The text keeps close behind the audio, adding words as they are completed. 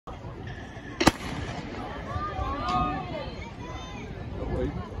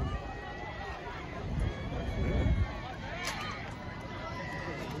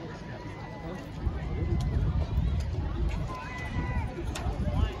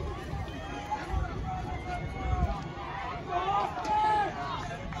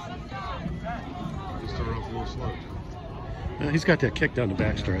he's got that kick down the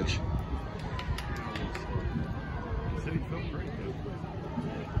backstretch.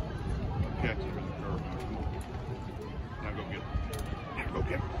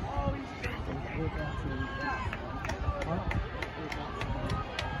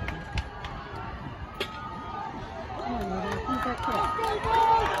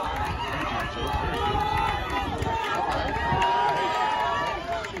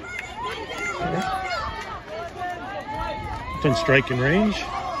 It's in striking range.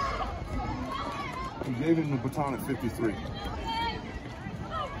 He gave him the baton at 53.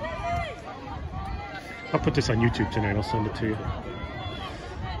 I'll put this on YouTube tonight. I'll send it to you. Come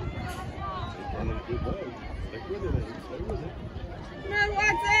on,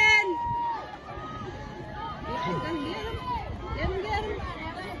 Watson! Get him.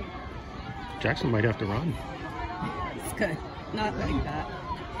 Jackson might have to run. It's good. Not like that.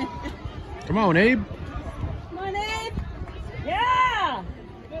 Come on, Abe. Come on, Abe. Yeah!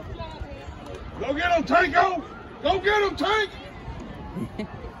 Go get him, Tanko! Go get him, Tank! Come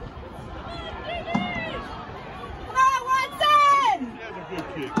on, Watson! That's a good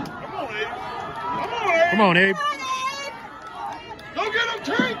kick. Come on, Abe. Come on, Abe. Come on, Abe. Come on, Abe! Go get him,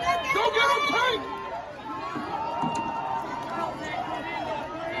 Tank! Go get him, Tank!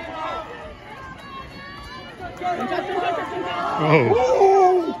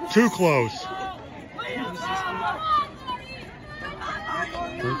 Oh, too close.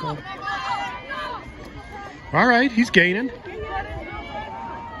 All right, he's gaining.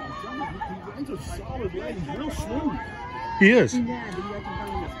 He's a solid leg. He's real smooth. He is.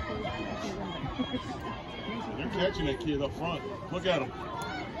 They're catching that kid up front. Look at him.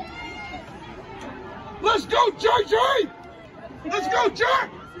 Let's go, JJ! Let's go, Jack!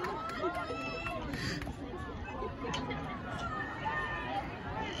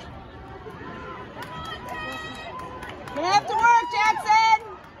 Gonna have to work, Jackson!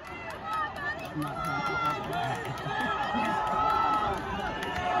 Come on, Robert!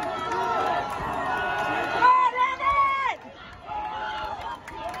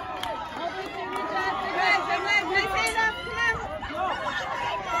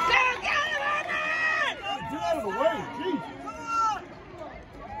 Get out of the way, jeez.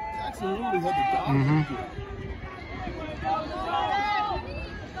 Jackson literally had to dodge.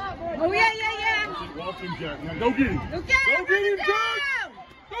 Oh, yeah. Walk him, Jack. Now go get him. Go get him, Jack!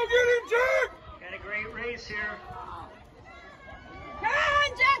 Go get him, Jack! Got a great race here. Come on,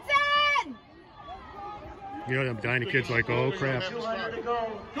 Jackson! You know, them dying kids like, oh crap. 200 to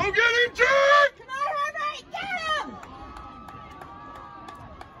go. Go get him, Jack! Come on, Robert, get him!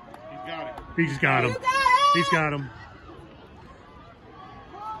 He's got it. He's got him. You got him! He's got him.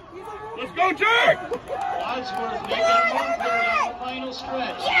 Let's go, Jack! Wadsworth making a move here on the final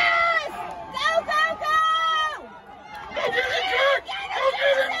stretch. Yes! Go! Go get him,